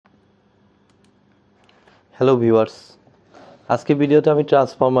Hello viewers, আজকে ভিডিওতে আমি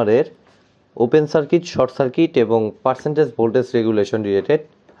ট্রান্সফরমারের ওপেন সার্কিট, শর্ট সার্কিট এবং পার্সেন্টেজ ভোল্টেজ রেগুলেশন রিলেটেড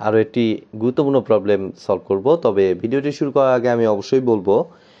আরও একটি গুরুত্বপূর্ণ প্রবলেম সলভ করব। তবে ভিডিওটি শুরু করার আগে আমি অবশ্যই বলবো,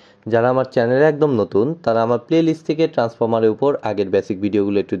 যারা আমার চ্যানেলে একদম নতুন তারা আমার প্লে লিস্ট থেকে ট্রান্সফরমারের উপর আগের বেসিক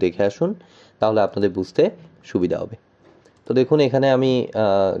ভিডিওগুলো একটু দেখে আসুন, তাহলে আপনাদের বুঝতে সুবিধা হবে। তো দেখুন, এখানে আমি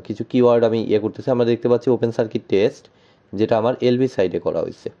কিছু কিওয়ার্ড আমি করতেছি। আমরা দেখতে পাচ্ছি ওপেন সার্কিট টেস্ট, যেটা আমার এলভি সাইডে করা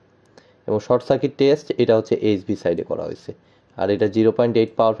হয়েছে, এবং শর্ট সার্কিট টেস্ট এটা হচ্ছে এইচভি সাইডে করা হয়েছে। আর এটা 0.8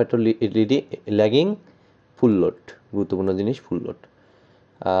 power factor lagging, full load, গুরুত্বপূর্ণ জিনিস ফুল লোড।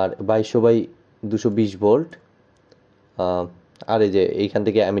 আর 2200/220 ভোল্ট। আর এই যে এইখান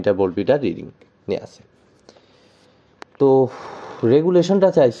থেকে অ্যামিটার ভোল্টমিটার রিডিং নিয়ে আসে। তো রেগুলেশনটা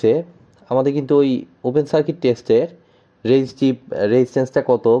চাইছে আমাদের, কিন্তু ওই ওপেন সার্কিট টেস্টের রেজিস্ট্যান্সটা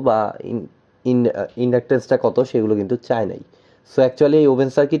কত বা ইন্ডাকটেন্সটা কত সেগুলো কিন্তু চায় নাই। সো অ্যাকচুয়ালি এই ওপেন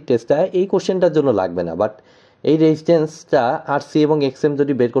সার্কিট টেস্টটা এই কোশ্চেনটার জন্য লাগবে না, বাট এই রেজিস্ট্যান্সটা আরসি এবং এক্সএম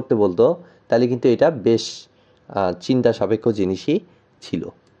যদি বের করতে বলতো তাহলে কিন্তু এটা বেশ চিন্তা সাপেক্ষ জিনিসই ছিল।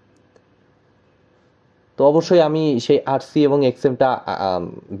 তো অবশ্যই আমি সেই আরসি এবং এক্সএমটা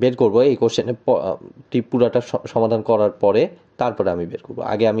বের করব এই কোশ্চেনে পুরাটা সমাধান করার পরে, তারপরে আমি বের করব।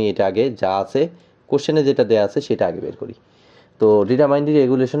 আগে যা আছে কোশ্চেনে যেটা দেওয়া আছে সেটা আগে বের করি। তো ডিটারমাইন দি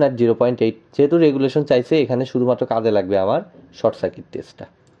রেগুলেশন অ্যাট 0.8, যেহেতু রেগুলেশন চাইছে এখানে শুধুমাত্র কাজে লাগবে আমার শর্ট সার্কিট টেস্টটা।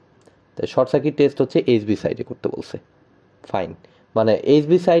 তাই শর্ট সার্কিট টেস্ট হচ্ছে এইচবি সাইডে করতে বলছে। ফাইন, মানে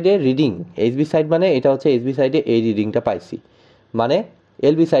এইচবি সাইডে রিডিং, এইচবি সাইড মানে এটা হচ্ছে এইচবি সাইডে এই রিডিংটা পাইছি, মানে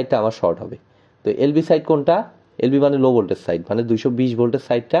এলবি সাইডটা আমার শর্ট হবে। তো এলবি সাইড কোনটা? এলবি মানে লো ভোল্টেজ সাইড, মানে 220 ভোল্টের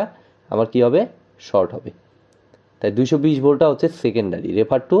সাইডটা আমার কি হবে? শর্ট হবে। তাই 220 ভোল্টটা হচ্ছে সেকেন্ডারি,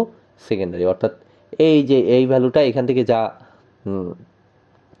 রেফার টু সেকেন্ডারি, অর্থাৎ এই যে এই ভ্যালুটা এখান থেকে যা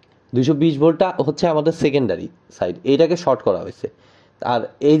 220 ভোল্টটা হচ্ছে আমাদের সেকেন্ডারি সাইড, এইটাকে শর্ট করা হয়েছে। আর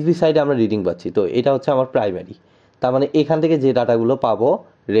এইচবি সাইডে আমরা রিডিং পাচ্ছি, তো এটা হচ্ছে আমার প্রাইমারি। তার মানে এখান থেকে যে ডাটাগুলো পাবো,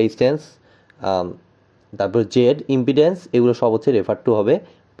 রেজিস্ট্যান্স, তারপর জেড, ইম্পিডেন্স, এগুলো সব হচ্ছে রেফার টু হবে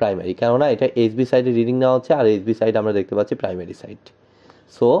প্রাইমারি, কেননা এটা এইচবি সাইডে রিডিং নেওয়া হচ্ছে, আর এইচবি সাইড আমরা দেখতে পাচ্ছি প্রাইমারি সাইড।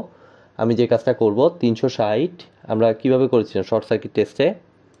 সো আমি যে কাজটা করব, 360 আমরা কিভাবে করেছিলাম শর্ট সার্কিট টেস্টে,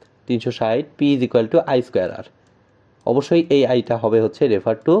 360 P is equal to I square আর। অবশ্যই এই আইটা হবে হচ্ছে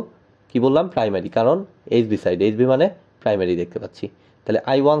রেফার টু, কি বললাম, প্রাইমারি, কারণ এইচবি সাইড, এইচবি মানে প্রাইমারি দেখতে পাচ্ছি। তাহলে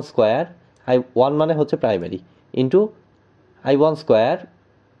I1 স্কোয়ার, I1 মানে হচ্ছে primary, into I1 square,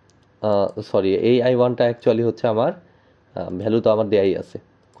 sorry এই I1টা অ্যাকচুয়ালি হচ্ছে আমার ভ্যালু, তো আমার দেয়াই আছে,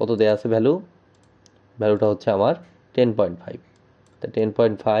 কত দেয়া আছে ভ্যালুটা হচ্ছে আমার 10.5। তা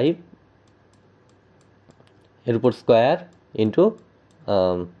 10.5 এর উপর স্কোয়ার ইন্টু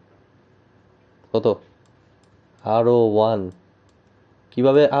কত, RO1।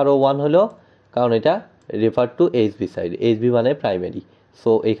 কীভাবে RO1 হলো? কারণ এটা refer to HB side, HB মানে প্রাইমারি। সো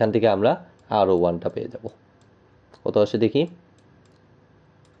এইখান থেকে আমরা RO1টা পেয়ে যাব। কত আসে দেখি,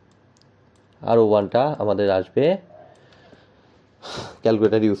 RO1টা আমাদের আসবে,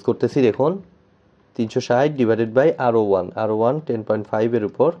 ক্যালকুলেটার ইউজ করতেছি, দেখুন 360 ডিভাইডেড বাই RO1, RO1 10.5 এর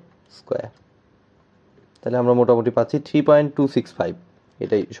উপর স্কোয়ার। তাহলে আমরা মোটামুটি পাচ্ছি 3.265,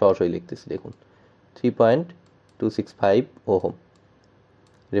 এটাই সরাসরি লিখতেছি, দেখুন 3.265 ওহম,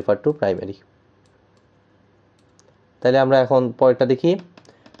 রেফার টু প্রাইমারি। তাহলে আমরা এখন পরেরটা দেখি।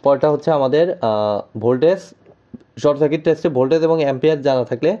 পরেরটা হচ্ছে আমাদের ভোল্টেজ, শর্ট সার্কিট টেস্টে ভোল্টেজ এবং অ্যাম্পিয়ার জানা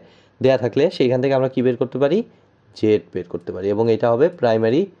থাকলে, দেয়া থাকলে, সেইখান থেকে আমরা কি বের করতে পারি? জেড বের করতে পারি, এবং এটা হবে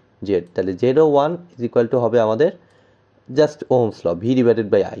প্রাইমারি জেড। তাহলে ZO1 ইজ ইকুয়াল টু হবে আমাদের just Ohm's law, b divided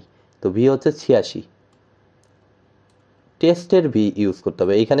by I. তো ভি হচ্ছে 86, টেস্টের ভি ইউজ করতে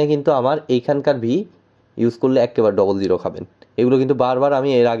হবে এইখানে, কিন্তু আমার এইখানকার ভি ইউজ করলে একেবারে 00 খাবেন। এগুলো কিন্তু বারবার আমি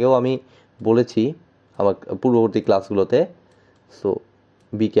এর আগেও আমি বলেছি আমার পূর্ববর্তী ক্লাসগুলোতে, সো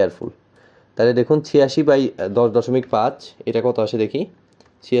বি কেয়ারফুল। তাহলে দেখুন 86/10.5, এটা কত আসে দেখি,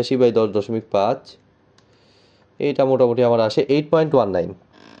 86/10.5, এইটা মোটামুটি আমার আসে 8.19,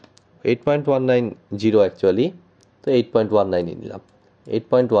 8.190 অ্যাকচুয়ালি, তো 8.19 নিলাম,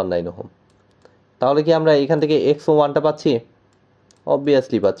 8.19 ওহম। তাহলে কি আমরা এখান থেকে XO1টা পাচ্ছি?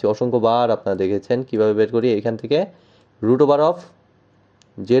 অবভিয়াসলি পাচ্ছি, অসংখ্যবার আপনারা দেখেছেন কীভাবে বের করি, এখান থেকে √অফ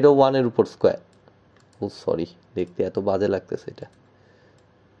ZO1 এর উপর স্কোয়ার। ও সরি, দেখতে এত বাজে লাগতেছে এটা,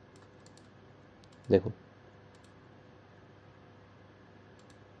 দেখুন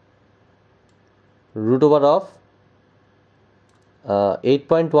 √অফ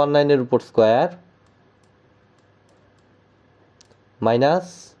 8.19 এর উপর স্কোয়ার মাইনাস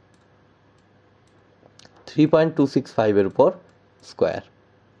 3.265 এর উপর স্কোয়ার।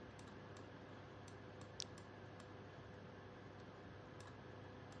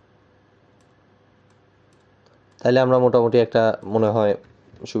 তাহলে আমরা মোটামুটি একটা মনে হয়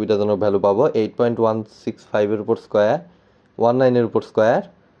সুবিধাজনক ভ্যালু পাবো 8.165 এর উপর স্কয়ার 19 এর উপর স্কয়ার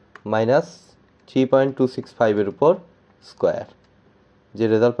মাইনাস 3.265 এর উপর স্কয়ার। যে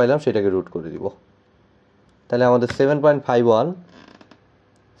রেজাল্ট পাইলাম সেটাকে রুট করে দিব। তাহলে আমাদের 7.51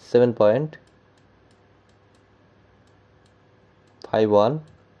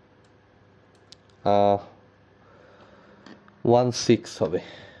 16 হবে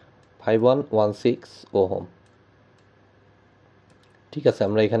 5116 ওহম। ঠিক আছে,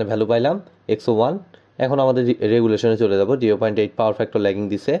 আমরা এখানে ভ্যালু পাইলাম 101। এখন আমাদের রেগুলেশনে চলে যাব। 0.8 পাওয়ার ফ্যাক্টর ল্যাগিং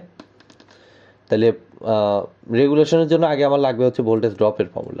দিছে। তাহলে রেগুলেশনের জন্য আগে আমার লাগবে হচ্ছে ভোল্টেজ ড্রপের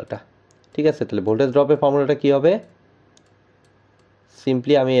ফর্মুলাটা। ঠিক আছে, তাহলে ভোল্টেজ ড্রপের ফর্মুলাটা কি হবে?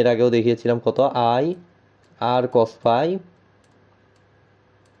 সিম্পলি আমি এর আগেও দেখিয়েছিলাম কত, আই আর কস ফাই,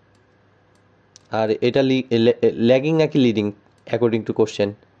 আর এটা ল্যাগিং নাকি leading according to question?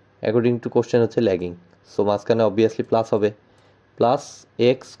 According to question হচ্ছে ল্যাগিং। সো মাঝখানে অবভিয়াসলি প্লাস হবে, প্লাস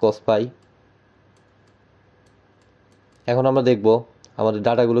এক্স কস পাই। এখন আমরা দেখব আমাদের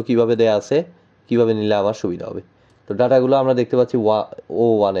ডাটাগুলো কিভাবে দেয়া আছে, কিভাবে নিলে আমার সুবিধা হবে। তো ডাটাগুলো আমরা দেখতে পাচ্ছি ও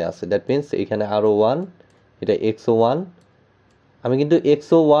ওয়ানে আছে, দ্যাট মিনস এখানে আরও ওয়ান, এটা এক্সও ওয়ান। আমি কিন্তু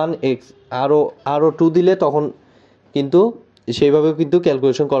এক্সও ওয়ান এক্স আরও টু দিলে তখন কিন্তু সেইভাবেও কিন্তু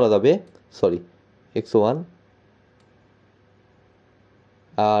ক্যালকুলেশন করা যাবে। সরি, এক্সও ওয়ান,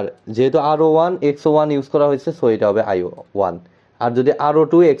 আর যেহেতু আরও ওয়ান এক্সও ওয়ান ইউজ করা হয়েছে সো এটা হবে আই ওয়ান। আর যদি আরও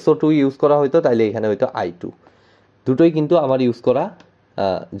টু এক্সও টু ইউজ করা হইতো তাহলে এখানে হয়তো আই টু। দুটোই কিন্তু আমার ইউজ করা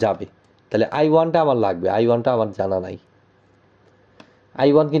যাবে। তাহলে আই ওয়ানটা আমার লাগবে, আই ওয়ানটা আমার জানা নাই। আই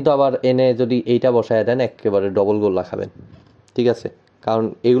ওয়ান কিন্তু আবার এনে যদি এইটা বসায় দেন একেবারে ডবল গোল্লা খাবেন। ঠিক আছে, কারণ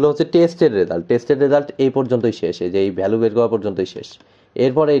এগুলো হচ্ছে টেস্টের রেজাল্ট। টেস্টের রেজাল্ট এই পর্যন্তই শেষ, যে এই ভ্যালু বের করা পর্যন্তই শেষ।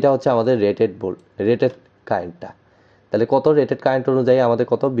 এরপরে এটা হচ্ছে আমাদের রেটেড কারেন্টটা। তাহলে কত রেটেড কারেন্ট অনুযায়ী আমাদের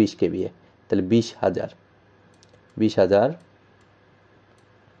কত, 20 কেভিএ। তাহলে 20,000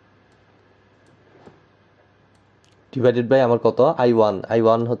 ডিভাইডেড বাই আমার কত, আই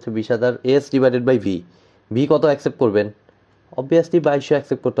ওয়ান হচ্ছে 20,000 এস ডিভাইডেড বাই ভি কত অ্যাকসেপ্ট করবেন? অবভিয়াসলি 2200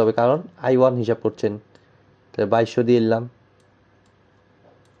 অ্যাকসেপ্ট করতে হবে, কারণ আই ওয়ান হিসাব করছেন। তাহলে 2200 দিয়ে দিলাম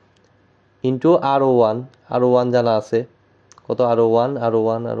ইন্টু আরও ওয়ান জানা আছে কত, আরও ওয়ান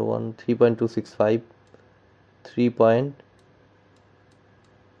 3.265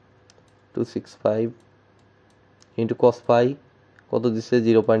 ইন্টু কস পাই কত দিচ্ছে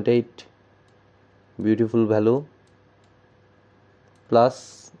 0.8, বিউটিফুল ভ্যালু, প্লাস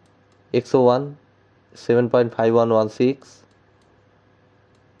এক্সও ওয়ান 7.5116,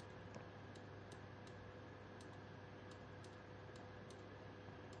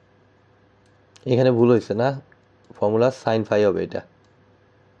 এখানে ভুল হয়েছে না, ফর্মুলা সাইন ফাই হবে এটা।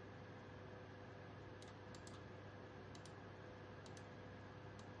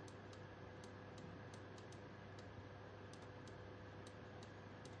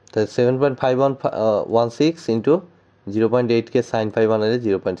 তাহলে 7.5116 ইন্টু 0.8কে সাইন ফাই বানালে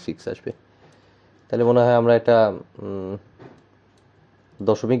 0.6 আসবে। তাহলে মনে হয় আমরা একটা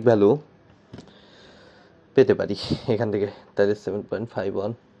দশমিক ভ্যালু পেতে পারি এখান থেকে। তাহলে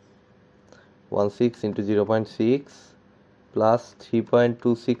 7.5116 into 0.6 plus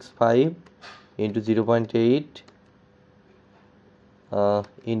 3.265 into 0.8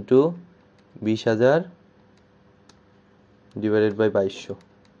 into 20,000 divided by 2200।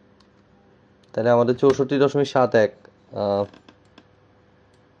 তাহলে আমাদের 64.71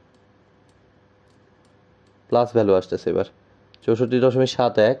 প্লাস ভ্যালু আসতেছে এবার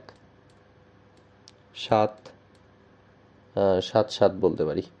 64.7177 বলতে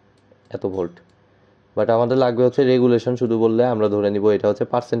পারি, এত ভোল্ট। বাট আমাদের লাগবে হচ্ছে রেগুলেশন। শুধু বললে আমরা ধরে নিব এটা হচ্ছে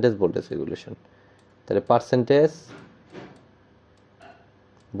পার্সেন্টেজ ভোল্টেজ রেগুলেশন। তাহলে পার্সেন্টেজ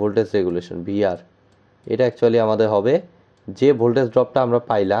ভোল্টেজ রেগুলেশন ভিআর, এটা অ্যাকচুয়ালি আমাদের হবে যে ভোল্টেজ ড্রপটা আমরা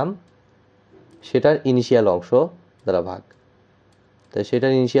পাইলাম সেটার ইনিশিয়াল অংশ দ্বারা ভাগ। তাই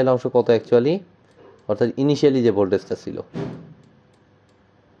সেটার ইনিশিয়াল অংশ কত অ্যাকচুয়ালি, অর্থাৎ ইনিশিয়ালি যে ভোল্টেজটা ছিল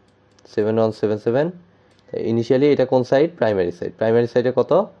 7177, ইনিশিয়ালি এটা কোন সাইড, প্রাইমারি সাইড। প্রাইমারি সাইডে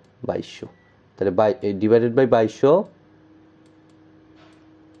কত, 2200। তাহলে ডিভাইডেড বাই 2200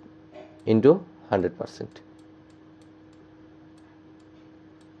 ইন্টু 100%।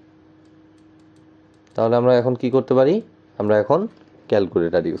 তাহলে আমরা এখন কি করতে পারি, আমরা এখন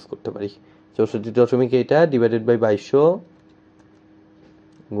ক্যালকুলেটর ইউজ করতে পারি। 64.8 ডিভাইডেড বাই 2200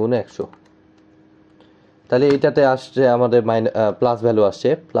 গুণ 100। তাহলে এটাতে আসছে আমাদের প্লাস ভ্যালু আসছে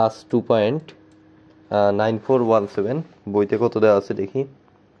প্লাস 2.9417। বইতে কত দেওয়া আছে দেখি,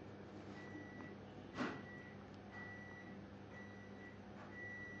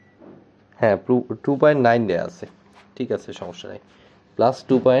 হ্যাঁ 2.9 দেওয়া আছে। ঠিক আছে, সমস্যা নেই,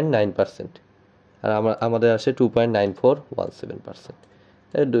 +2.9%। আর আমাদের আসে 2.9417%।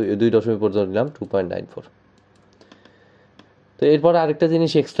 দুই দশমিক পর্যন্ত নিলাম 2.94। তো এরপর আরেকটা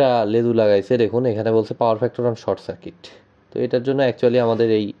জিনিস এক্সট্রা লেদু লাগাইছে, দেখুন এখানে বলছে power factor on short circuit. তো এটার জন্য অ্যাকচুয়ালি আমাদের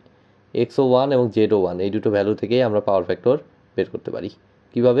এই XO1 এবং ZO1 এই দুটো ভ্যালু থেকেই আমরা পাওয়ার ফ্যাক্টর বের করতে পারি।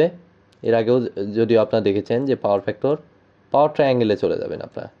 কিভাবে? এর আগেও যদিও আপনারা দেখেছেন যে পাওয়ার ট্রায়াঙ্গেলে চলে যাবেন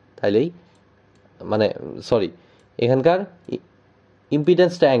আপনারা, তাইলেই মানে সরি এখানকার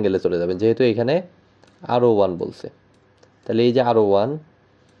ইম্পিডেন্স ট্রায়াঙ্গেলে চলে যাবেন, যেহেতু এখানে RO1 বলছে। তাহলে এই যে RO1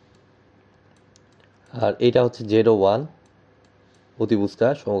 আর এটা হচ্ছে ZO1 অতিভুজটা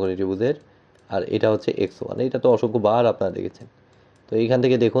সমকোণী ত্রিভুজের, আর এটা হচ্ছে XO1। এটা তো অসংখ্য বার আপনারা দেখেছেন। তো এইখান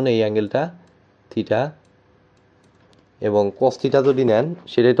থেকে দেখুন এই অ্যাঙ্গেলটা থিটা, এবং কস থিটা যদি নেন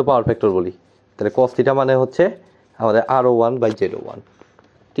সেটাই তো পাওয়ার ফ্যাক্টর বলি। তাহলে কস থিটা মানে হচ্ছে আমাদের RO1/ZO1।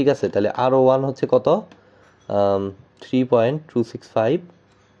 ঠিক আছে, তাহলে RO1 হচ্ছে কত? 3.265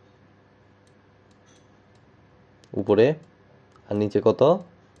 উপরে, আর নিচে কত?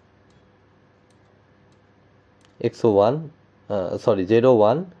 XO1 সরি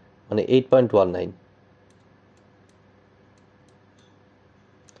ZO1 মানে 8.19।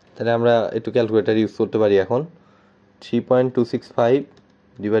 তাহলে আমরা একটু ক্যালকুলেটর ইউজ করতে পারি এখন। 3.265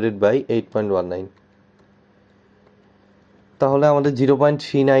 ডিভাইডেড বাই 8.19, তাহলে আমাদের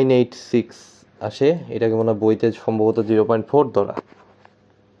 0.3986 আসে। এটাকে মনে হয় বইতে সম্ভবত 0.4 ধরা,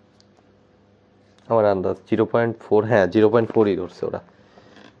 আমার আন্দাজ 0.4, হ্যাঁ 0.4ই ধরছে ওরা,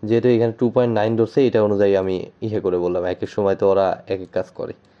 যেহেতু এখানে 2.9 ধরছে। এটা অনুযায়ী আমি করে বললাম, এক এক সময় তো ওরা এক এক কাজ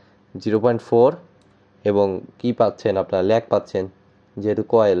করে। 0.4 এবং কি পাচ্ছেন আপনারা? ল্যাগ পাচ্ছেন, যেহেতু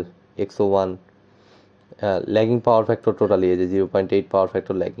coil XO1 lagging power factor totally এই যে 0.8 পাওয়ার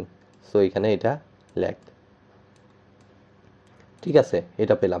ফ্যাক্টর ল্যাগিং, সো এখানে এটা ল্যাগ। ঠিক আছে,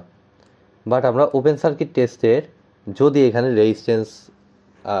 এটা পেলাম। বাট আমরা ওপেন সার্কিট টেস্টের যদি এখানে রেজিস্ট্যান্স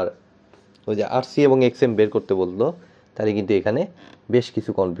আর ওই যে RC এবং XM বের করতে বললো, তাহলে কিন্তু এখানে বেশ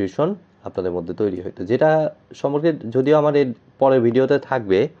কিছু কনফিউশন আপনাদের মধ্যে তৈরি হইতো, যেটা সম্পর্কে যদিও আমার এর পরের ভিডিওতে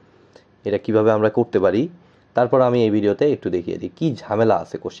থাকবে এটা কিভাবে আমরা করতে পারি। তারপর আমি এই ভিডিওতে একটু দেখিয়ে দিই কী ঝামেলা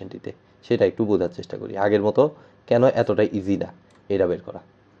আছে কোশ্চেনটিতে, সেটা একটু বোঝার চেষ্টা করি। আগের মতো কেন এতটা ইজি না এটা বের করা।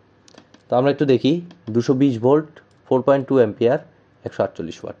 তো আমরা একটু দেখি 220 ভোল্ট 4.2 অ্যাম্পিয়ার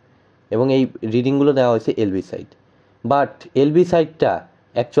 148 ওয়াট, এবং এই রিডিংগুলো দেওয়া হয়েছে এলবি সাইড। বাট এলবি সাইডটা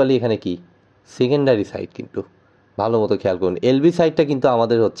অ্যাকচুয়ালি এখানে কি সেকেন্ডারি সাইড, কিন্তু ভালো মতো খেয়াল করুন এলবি সাইডটা কিন্তু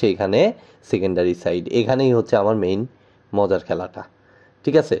আমাদের হচ্ছে এখানে সেকেন্ডারি সাইড। এখানেই হচ্ছে আমার মেইন মজার খেলাটা।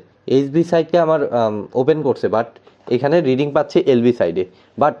 ঠিক আছে, এইচবি সাইডকে আমার ওপেন করছে, বাট এখানে রিডিং পাচ্ছে এলবি সাইডে।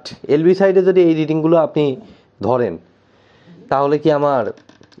 বাট এলবি সাইডে যদি এই রিডিংগুলো আপনি ধরেন তাহলে কি আমার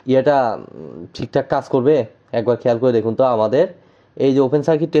ইয়েটা ঠিকঠাক কাজ করবে? একবার খেয়াল করে দেখুন তো। আমাদের এই যে ওপেন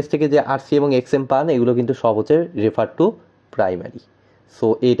সার্কিট টেস্ট থেকে যে RC এবং XM পান, এগুলো কিন্তু সব হচ্ছে রেফার টু প্রাইমারি। সো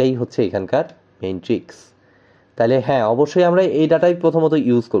এটাই হচ্ছে এখানকার মেইন ট্রিক্স। তাহলে হ্যাঁ, অবশ্যই আমরা এই ডাটাই প্রথমত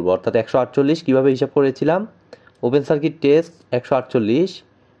ইউজ করবো, অর্থাৎ 148 কীভাবে হিসাব করেছিলাম? Open circuit test 148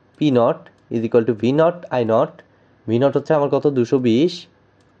 P0 is equal to V0 I0। V0 হচ্ছে আমার কত? 220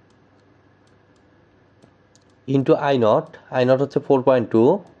 ইন্টু I0 হচ্ছে 4.2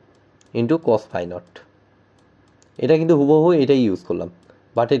 ইন্টু cos phi0। এটা কিন্তু হুবহু এটাই ইউজ করলাম,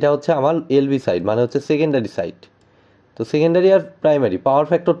 বাট এটা হচ্ছে আমার এলবি সাইড, মানে হচ্ছে সেকেন্ডারি সাইড। তো সেকেন্ডারি আর প্রাইমারি পাওয়ার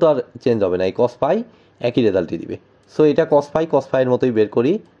ফ্যাক্টর তো আর চেঞ্জ হবে না, এই cos phi একই রেজাল্টই দিবে। সো এটা cos phi এর মতোই বের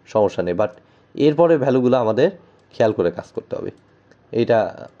করি, সমস্যা নেই। বাট এরপরে ভ্যালুগুলো আমাদের খেয়াল করে কাজ করতে হবে। এইটা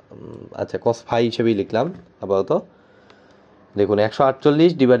আচ্ছা cos phi হিসেবেই লিখলাম আপাতত। দেখুন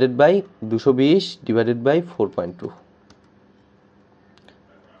 148 divided by 220 divided by 4.2,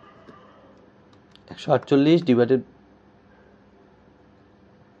 148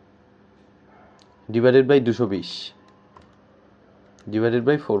 divided by 220 divided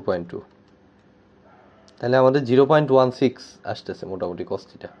by 4.2, তাহলে আমাদের 0.16 আসতেছে মোটামুটি cos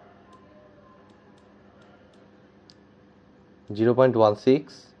থিটা।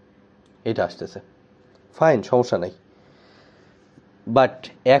 0.16 এটা আসতেছে, ফাইন, সমস্যা নাই। বাট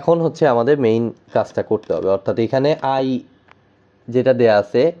এখন হচ্ছে আমাদের মেইন কাজটা করতে হবে, অর্থাৎ এখানে আই যেটা দেয়া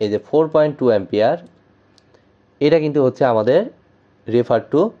আছে এই যে 4.2 অ্যাম্পিয়ার, এটা কিন্তু হচ্ছে আমাদের refer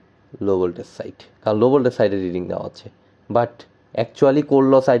to low voltage side, কারণ লো ভোল্টেজ সাইডে রিডিং নেওয়া হচ্ছে। বাট অ্যাকচুয়ালি কোর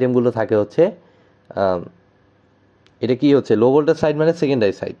লস আইটেমগুলো থাকে হচ্ছে এটা কি হচ্ছে লো ভোল্টেজ সাইড মানে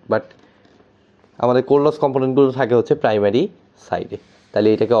সেকেন্ডারি সাইড, বাট আমাদের কোর লস কম্পোনেন্টগুলো থাকে হচ্ছে প্রাইমারি সাইডে। তাহলে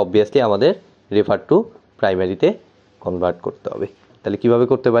এটাকে অবভিয়াসলি আমাদের রেফার টু প্রাইমারিতে কনভার্ট করতে হবে। তাহলে কিভাবে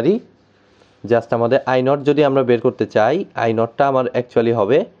করতে পারি? জাস্ট আমাদের I0 যদি আমরা বের করতে চাই, I0টা আমার অ্যাকচুয়ালি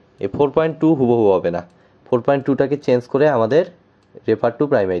হবে এই 4.2 হুবহু হবে না, 4.2টাকে চেঞ্জ করে আমাদের রেফার টু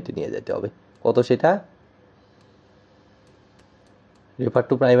প্রাইমারিতে নিয়ে যেতে হবে। কত সেটা? রেফার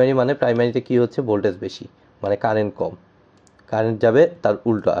টু প্রাইমারি মানে প্রাইমারিতে কি হচ্ছে ভোল্টেজ বেশি, মানে কারেন্ট কম। কারেন্ট যাবে তার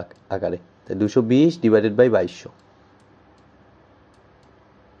উল্টো আকারে। তাই 220 ডিভাইডেড বাই 2200।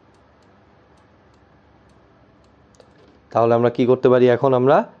 তাহলে আমরা কি করতে পারি, এখন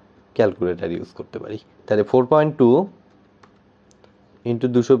আমরা ক্যালকুলেটর ইউজ করতে পারি। তাহলে 4.2 into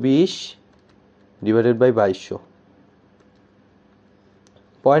 220 divided by 2200,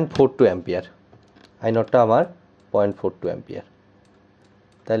 0.42 ampere. I নটটা আমার 0.42 অ্যাম্পিয়ার।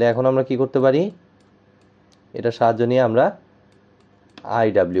 তাহলে এখন আমরা কি করতে পারি, এটা সাহায্য নিয়ে আমরা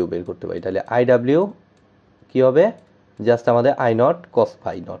আইডাব্লিউ বের করতে পারি। তাহলে আইডাব্লিউ কি হবে, জাস্ট আমাদের I not cos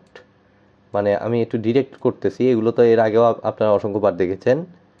phi not. মানে আমি একটু ডিরেক্ট করতেছি, এগুলো তো এর আগেও আপনারা অসংখ্যবার দেখেছেন,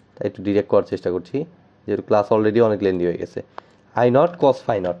 তাই একটু ডিরেক্ট করার চেষ্টা করছি, যেহেতু ক্লাস অলরেডি অনেক লেন্দি হয়ে গেছে। I not cos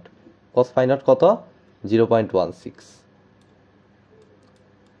phi not, cos phi not কত, 0.16।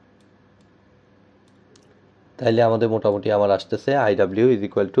 তাইলে আমাদের মোটামুটি আমার আসতেছে IW is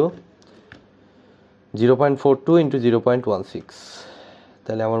equal to 0.42 into 0.16।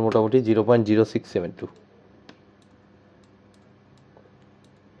 তাহলে আমার মোটামুটি 0.0672,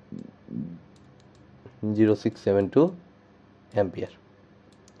 0672 অ্যাম্পিয়ার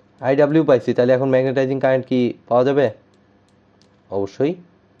আইডাব্লিউ পাইছি। তাহলে এখন ম্যাগনেটাইজিং কারেন্ট কি পাওয়া যাবে? অবশ্যই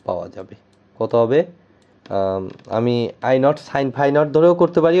পাওয়া যাবে। কত হবে, আমি I not sine phi not ধরেও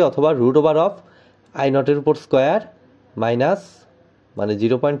করতে পারি, অথবা রুট ওভার অফ আই নটের উপর স্কোয়ার মাইনাস মানে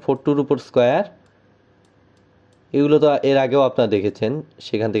 0.42 উপর স্কোয়ার। এগুলো তো এর আগেও আপনারা দেখেছেন,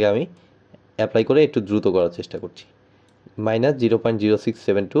 সেখান থেকে আমি অ্যাপ্লাই করে একটু দ্রুত করার চেষ্টা করছি। মাইনাস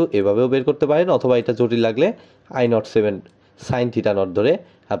 0.0672 এভাবেও বের করতে পারেন, অথবা এটা জটিল লাগলে I not 7 sine theta not ধরে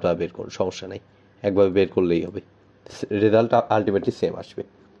আপনারা বের করুন, সমস্যা নেই, একভাবে বের করলেই হবে, রেজাল্ট আলটিমেটলি সেম আসবে।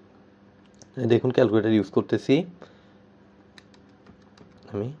 দেখুন ক্যালকুলেটর ইউজ করতেছি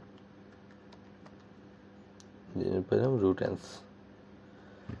আমি, রুটেন্স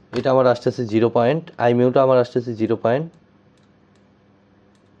এটা আমার আসতেছে 0. আই মিউটা আমার আসতেছে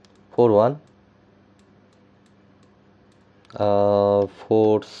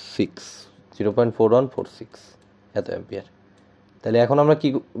 0.4146, 0.4146 এত অ্যাম্পিয়ার। তাহলে এখন আমরা কি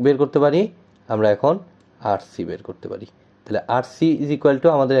বের করতে পারি, আমরা এখন আরসি বের করতে পারি। তাহলে আরসি ইজ ইকুয়াল টু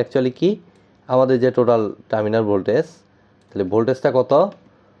আমাদের অ্যাকচুয়ালি কি, আমাদের যে টোটাল টার্মিনাল ভোল্টেজ, তাহলে ভোল্টেজটা কত,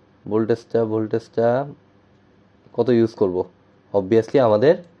 ভোল্টেজটা কত ইউজ করব, অবভিয়াসলি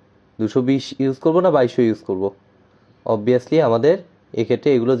আমাদের 220 ইউজ করব না 2200 ইউজ করব, অবভিয়াসলি আমাদের এক্ষেত্রে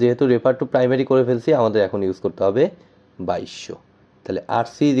এগুলো যেহেতু রেফার টু প্রাইমারি করে ফেলছি, আমাদের এখন ইউজ করতে হবে 2200। তাহলে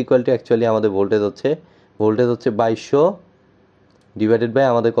RC is equal to actually আমাদের ভোল্টেজ হচ্ছে 2200 ডিভাইডেড বাই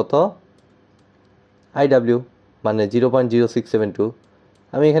আমাদের কত, আইডাব্লিউ মানে 0.0672।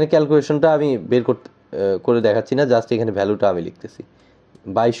 আমি এখানে ক্যালকুলেশনটা আমি বের করে দেখাচ্ছি না, জাস্ট এখানে ভ্যালুটা আমি লিখতেছি,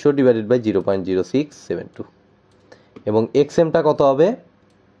 2200 ডিভাইডেড বাই 0.0672। এবং এক্সএমটা কত হবে,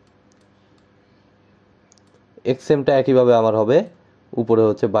 এক্সএমটা একইভাবে আমার হবে, উপরে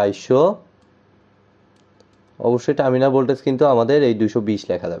হচ্ছে 2200, অবশ্যই টার্মিনাল ভোল্টেজ কিন্তু আমাদের এই 220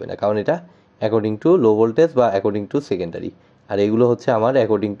 লেখা যাবে না, কারণ এটা অ্যাকর্ডিং টু লো ভোল্টেজ বা অ্যাকর্ডিং টু সেকেন্ডারি, আর এগুলো হচ্ছে আমার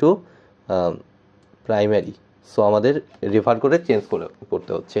অ্যাকর্ডিং টু প্রাইমারি, সো আমাদের রেফার করে চেঞ্জ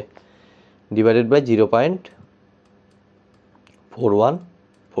করতে হচ্ছে, ডিভাইডেড বাই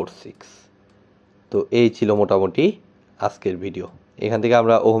 0.4146। তো এই ছিল মোটামুটি আজকের ভিডিও। এখান থেকে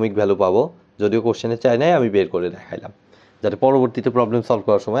আমরা ওহমিক ভ্যালু পাবো, যদিও কোশ্চেনে চাই নাই, আমি বের করে দেখাইলাম, যাতে পরবর্তীতে প্রবলেম সলভ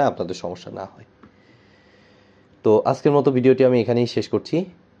করার সময় আপনাদের সমস্যা না হয়। তো আজকের মতো ভিডিওটি আমি এখানেই শেষ করছি।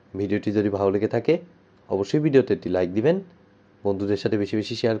 ভিডিওটি যদি ভালো লেগে থাকে অবশ্যই ভিডিওতে একটি লাইক দিবেন, বন্ধুদের সাথে বেশি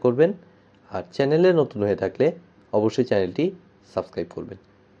বেশি শেয়ার করবেন, আর চ্যানেলে নতুন হয়ে থাকলে অবশ্যই চ্যানেলটি সাবস্ক্রাইব করবেন।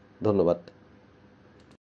 ধন্যবাদ।